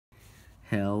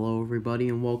Hello everybody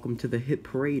and welcome to the Hit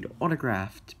Parade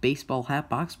autographed baseball hat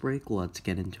box break. Let's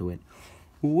get into it.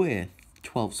 With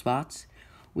 12 spots,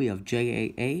 we have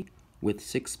JAA. With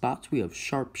 6 spots, we have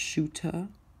Sharpshooter.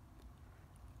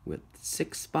 With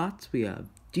 6 spots, we have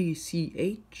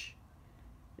DCH.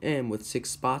 And with 6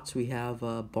 spots, we have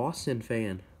Boston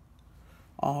Fan.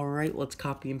 Alright, let's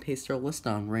copy and paste our list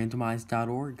on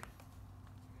randomize.org.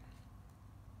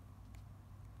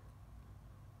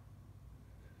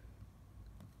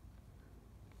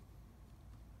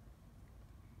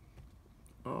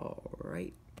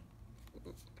 Alright.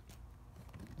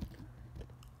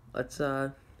 Let's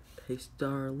paste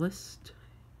our list.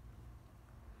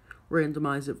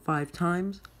 Randomize it 5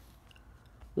 times.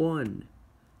 1,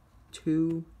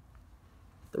 2,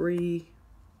 3,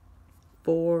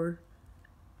 4,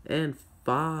 and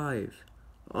 5.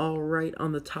 Alright,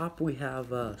 on the top we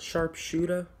have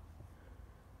Sharpshooter.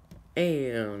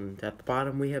 And at the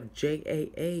bottom we have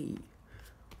JAA.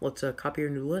 Let's copy our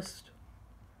new list.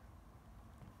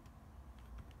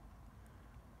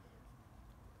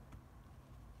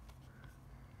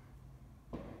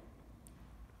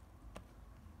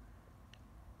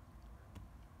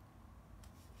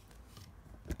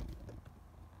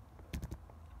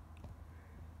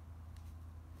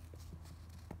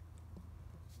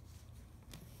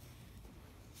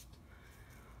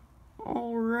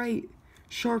 Alright,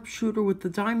 Sharpshooter with the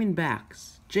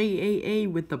Diamondbacks,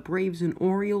 JAA with the Braves and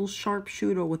Orioles,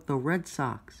 Sharpshooter with the Red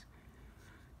Sox,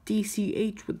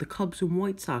 DCH with the Cubs and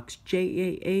White Sox,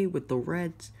 JAA with the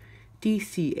Reds,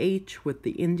 DCH with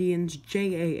the Indians,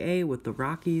 JAA with the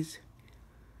Rockies,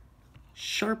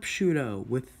 Sharpshooter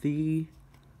with the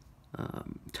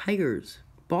Tigers,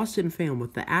 Boston Fan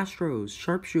with the Astros,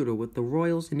 Sharpshooter with the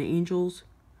Royals and Angels,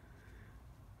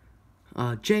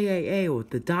 JAA with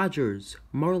the Dodgers,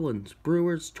 Marlins,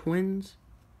 Brewers, Twins,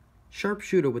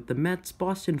 Sharpshooter with the Mets,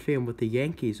 Boston Fan with the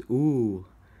Yankees. Ooh,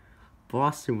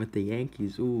 Boston with the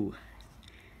Yankees. Ooh,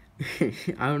 I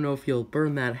don't know if you'll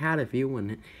burn that hat if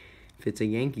it's a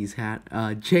Yankees hat.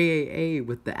 JAA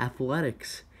with the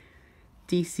Athletics,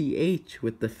 DCH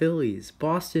with the Phillies,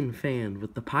 Boston Fan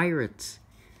with the Pirates,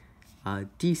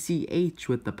 DCH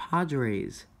with the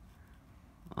Padres,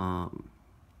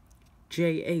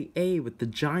 JAA with the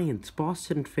Giants,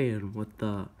 Boston Fan with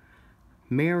the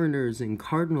Mariners and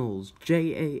Cardinals,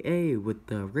 JAA with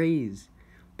the Rays,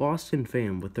 Boston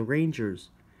Fan with the Rangers,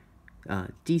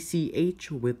 DCH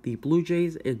with the Blue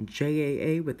Jays, and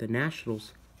JAA with the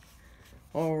Nationals.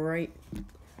 Alright,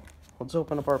 let's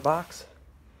open up our box.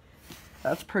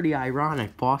 That's pretty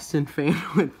ironic, Boston Fan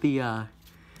with the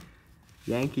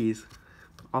Yankees.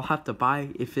 I'll have to buy,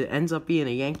 if it ends up being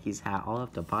a Yankees hat, I'll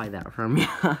have to buy that from you.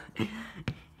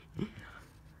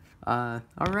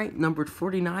 Alright, numbered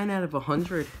 49 out of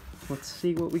 100. Let's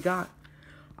see what we got.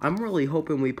 I'm really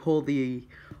hoping we pull the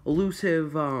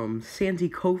elusive Sandy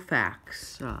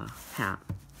Koufax hat.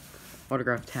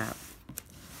 Autographed hat.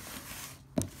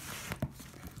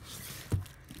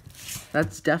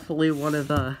 That's definitely one of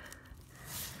the...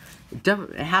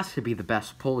 It has to be the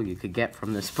best pull you could get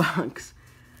from this box.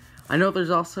 I know there's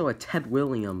also a Ted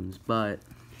Williams, but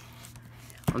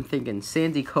I'm thinking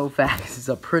Sandy Koufax is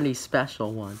a pretty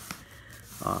special one.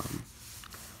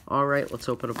 Alright, let's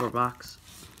open up our box.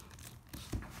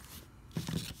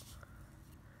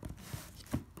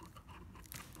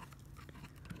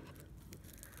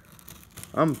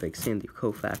 I'm a big Sandy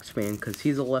Koufax fan because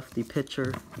he's a lefty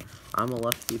pitcher. I'm a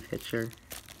lefty pitcher.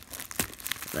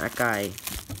 That guy,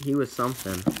 he was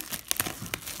something.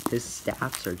 His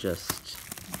stats are just...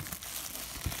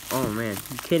 Oh man,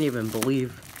 you can't even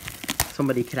believe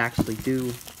somebody could actually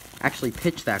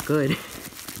pitch that good.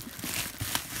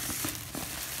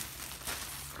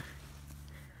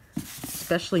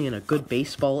 Especially in a good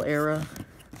baseball era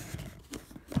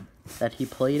that he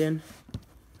played in.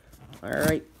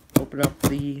 Alright, open up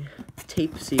the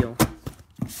tape seal.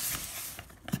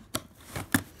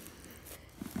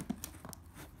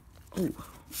 Ooh,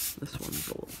 this one's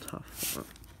a little tough.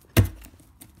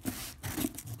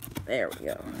 There we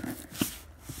go.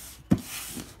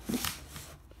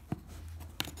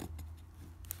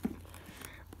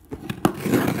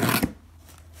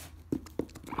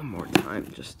 One more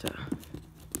time just to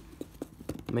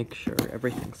make sure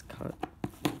everything's cut.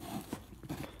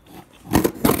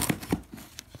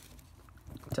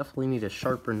 Definitely need a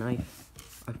sharper knife.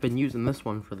 I've been using this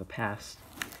one for the past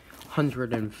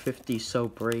 150 so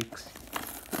breaks.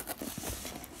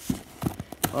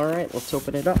 Alright, let's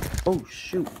open it up. Oh,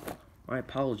 shoot. My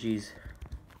apologies.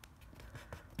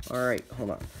 Alright, hold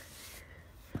on.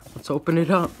 Let's open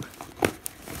it up.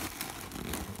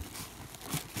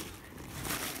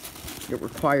 It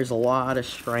requires a lot of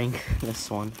strength, this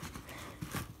one.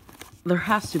 There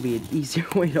has to be an easier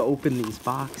way to open these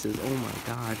boxes. Oh my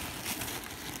god.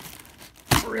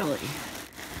 Really?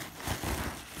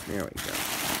 There we go.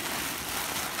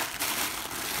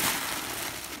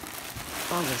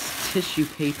 Oh, this tissue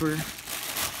paper.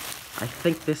 I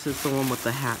think this is the one with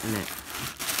the hat in it.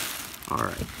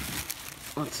 Alright.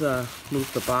 Let's move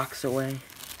the box away.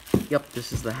 Yep,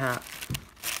 this is the hat.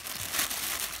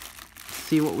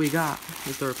 See what we got.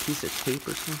 Is there a piece of tape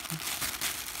or something?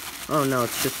 Oh no,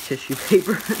 it's just tissue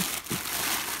paper.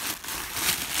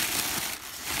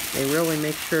 They really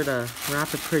make sure to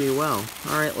wrap it pretty well.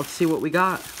 Alright, let's see what we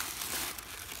got.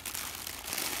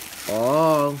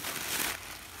 Oh,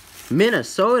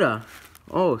 Minnesota.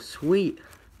 Oh, sweet.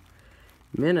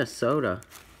 Minnesota.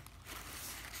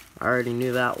 I already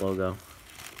knew that logo.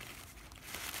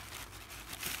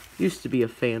 Used to be a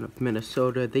fan of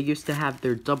Minnesota. They used to have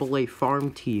their AA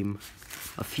farm team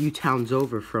a few towns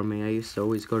over from me. I used to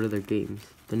always go to their games.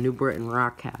 The New Britain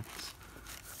Rockcats.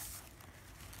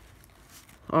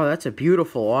 Oh, that's a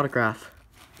beautiful autograph.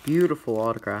 Beautiful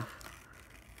autograph.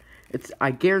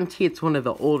 I guarantee it's one of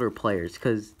the older players,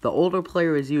 because the older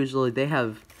players usually, they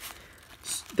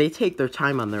take their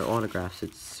time on their autographs.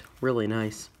 It's really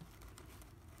nice.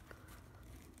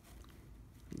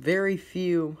 Very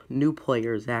few new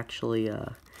players actually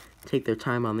take their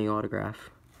time on the autograph.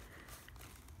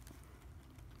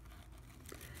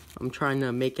 I'm trying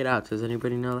to make it out. Does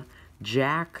anybody know that?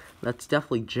 Jack? That's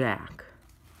definitely Jack.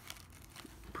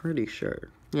 Pretty sure.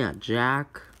 Yeah,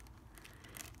 Jack.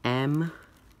 M.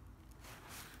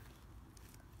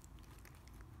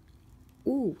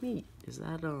 Ooh, wait. Is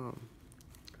that,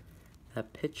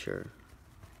 that picture?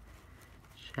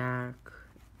 Jack.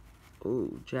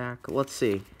 Ooh, Jack. Let's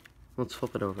see. Let's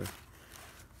flip it over.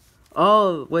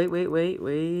 Oh, wait.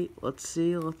 Let's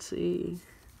see.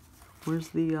 Where's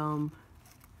the,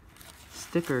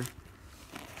 sticker?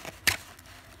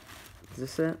 Is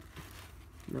this it?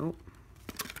 Nope.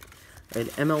 An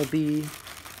MLB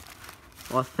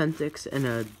Authentics and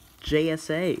a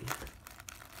JSA.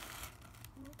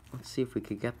 Let's see if we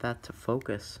could get that to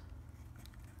focus.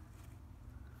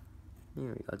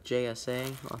 There we go.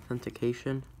 JSA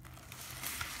authentication.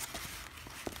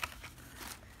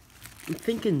 I'm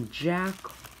thinking Jack.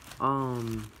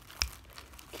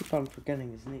 Keep on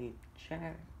forgetting his name.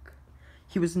 Jack.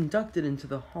 He was inducted into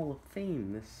the Hall of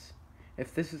Fame.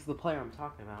 If this is the player I'm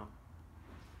talking about.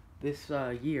 This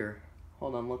year.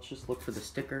 Hold on. Let's just look for the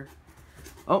sticker.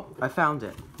 Oh, I found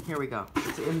it. Here we go.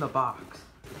 It's in the box.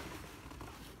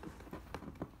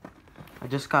 I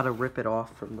just gotta rip it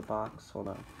off from the box. Hold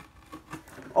on.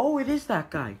 Oh, it is that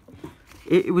guy.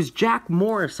 It was Jack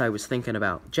Morris I was thinking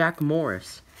about. Jack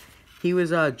Morris. He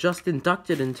was just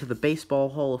inducted into the Baseball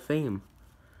Hall of Fame.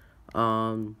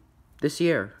 This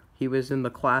year. He was in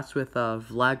the class with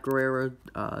Vlad Guerrero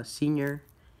Sr.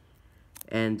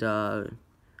 and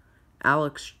Alan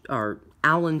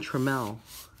Trammell.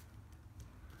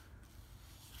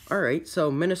 Alright, so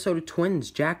Minnesota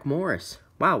Twins, Jack Morris.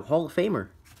 Wow, Hall of Famer.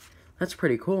 That's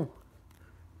pretty cool.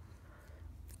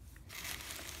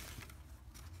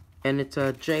 And it's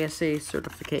a JSA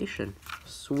certification.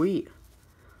 Sweet.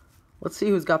 Let's see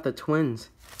who's got the Twins.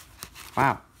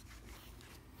 Wow.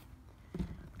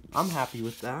 I'm happy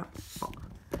with that.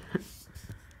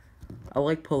 I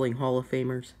like pulling Hall of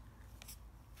Famers.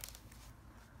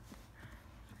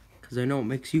 Because I know it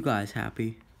makes you guys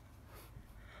happy.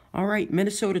 Alright,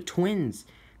 Minnesota Twins.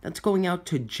 That's going out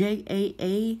to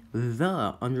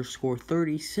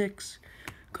JAA_36.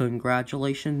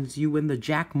 Congratulations, you win the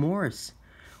Jack Morris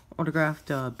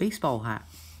autographed baseball hat.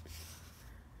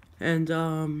 And,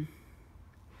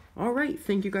 alright,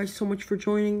 thank you guys so much for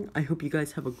joining. I hope you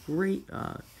guys have a great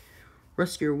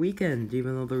rest of your weekend,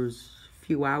 even though there's a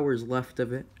few hours left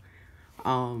of it.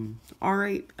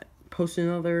 Alright, post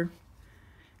another.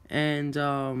 And,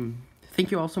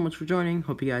 thank you all so much for joining.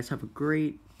 Hope you guys have a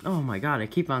great... Oh my god, I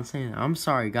keep on saying that. I'm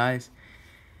sorry, guys.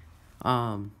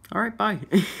 Alright, bye.